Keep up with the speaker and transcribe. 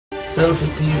Selfi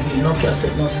TV, no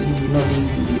cassette, no CD, no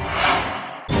DVD.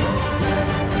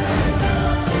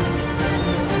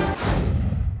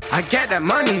 I get that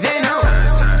money, they know.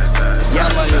 Yeah,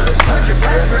 money.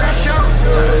 100 for that show.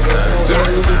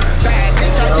 Bad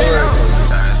bitch, I J-Lo.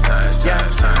 Yeah,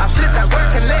 I flip that work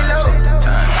and lay low.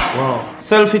 Wow.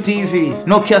 Selfi TV,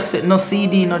 no cassette, no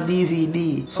CD, no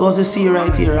DVD. So as you see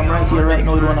right here, I'm right here right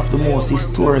now with one of the most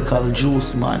historical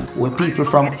juice, man. Where people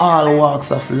from all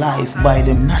walks of life buy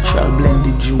them natural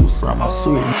blended juice from a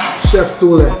swing. Chef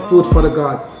Sule, food for the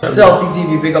gods. Selfi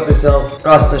TV, big up yourself.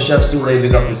 Rasta, Chef Sule,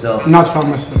 big up yourself. Natural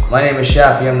mistake. My name is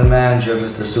Shafi, I'm the manager of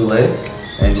Mr. Sule.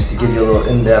 And just to give you a little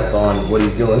in-depth on what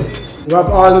he's doing. We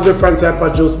have all the different type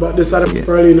of juice, but this is the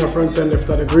spirulina front end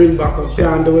after the green backup.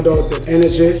 Can't do without it.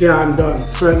 Energy, can't done.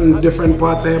 Strengthen different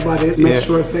parts of your body. Make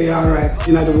sure say alright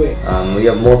in the way. We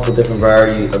have multiple different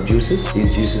variety of juices.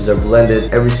 These juices are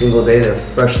blended every single day. They're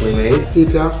freshly made. See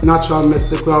here, natural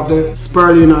mystic. We have the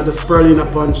spirulina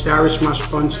punch, the Irish mash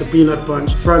punch, the peanut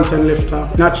punch, front end lifter.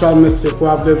 Natural mystic. We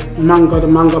have the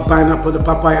mango pineapple, the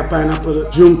papaya pineapple, the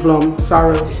June plum,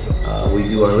 sorrel. We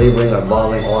do our labeling, our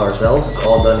bottling all ourselves. It's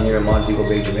all done here in Montego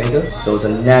Bay, Jamaica. So it's a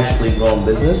naturally grown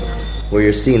business where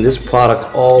you're seeing this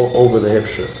product all over the hip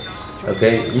strip.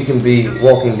 Okay, you can be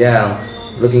walking down,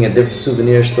 looking at different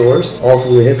souvenir stores all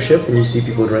through the hip strip, and you see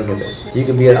people drinking this. You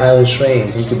could be at Island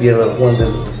Trains. You could be at one of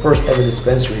the first ever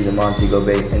dispensaries in Montego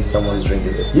Bay, and someone is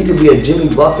drinking this. You could be at Jimmy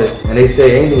Buffett, and they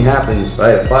say anything happens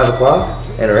right at 5 o'clock,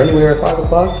 and or anywhere at 5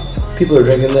 o'clock. People are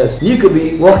drinking this. You could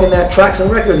be walking at Tracks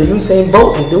and Records at Usain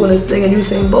Bolt and doing this thing at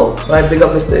Usain Bolt. Right, big up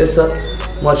Mr. Issa,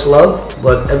 much love.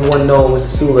 But everyone knows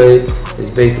Mr. Sule is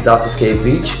based at Dr. Cave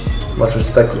Beach. Much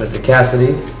respect to Mr.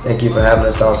 Cassidy. Thank you for having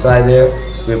us outside there.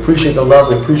 We appreciate the love,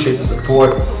 we appreciate the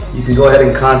support. You can go ahead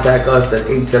and contact us at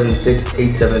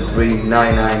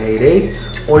 876-873-9988,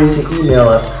 or you can email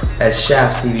us at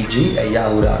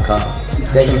shaftcvg@yahoo.com.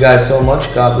 Thank you guys so much.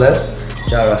 God bless.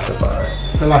 Ja Rastafari.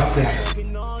 Selassie.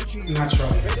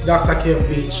 Natural. Dr. Cave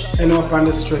Beach. End up on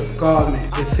the strip. Call me.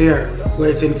 It's here.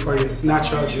 Waiting for you.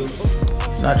 Natural juice.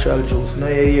 Natural juice, no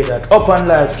you hear that. Up on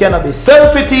live, Kanabis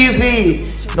Selfi TV.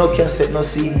 No cassette, no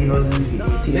CD, no DVD.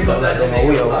 Big up that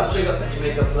Jamaica flag. Big up that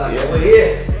Jamaica flag. Yeah, we're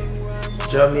here.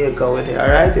 Jamaica, we're there,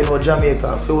 alright? You know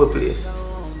Jamaica, fill a place.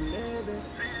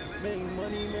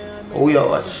 We are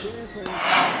watch.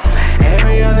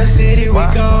 Every other city we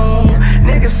go,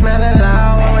 niggas smelling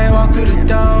loud when we walk through the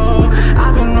door.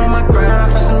 I've been on my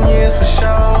grind for some years for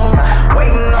sure,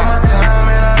 waiting on my time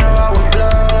and I know I would blow.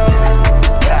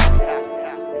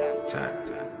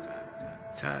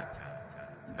 Time.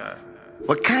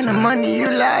 What kind of money you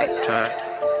like?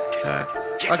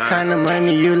 What kind of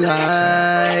money you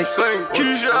like? Sling,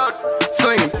 Keisha,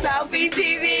 sling. Selfi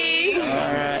TV.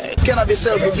 Alright, Kanabis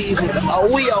Selfi TV.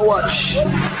 We are watch.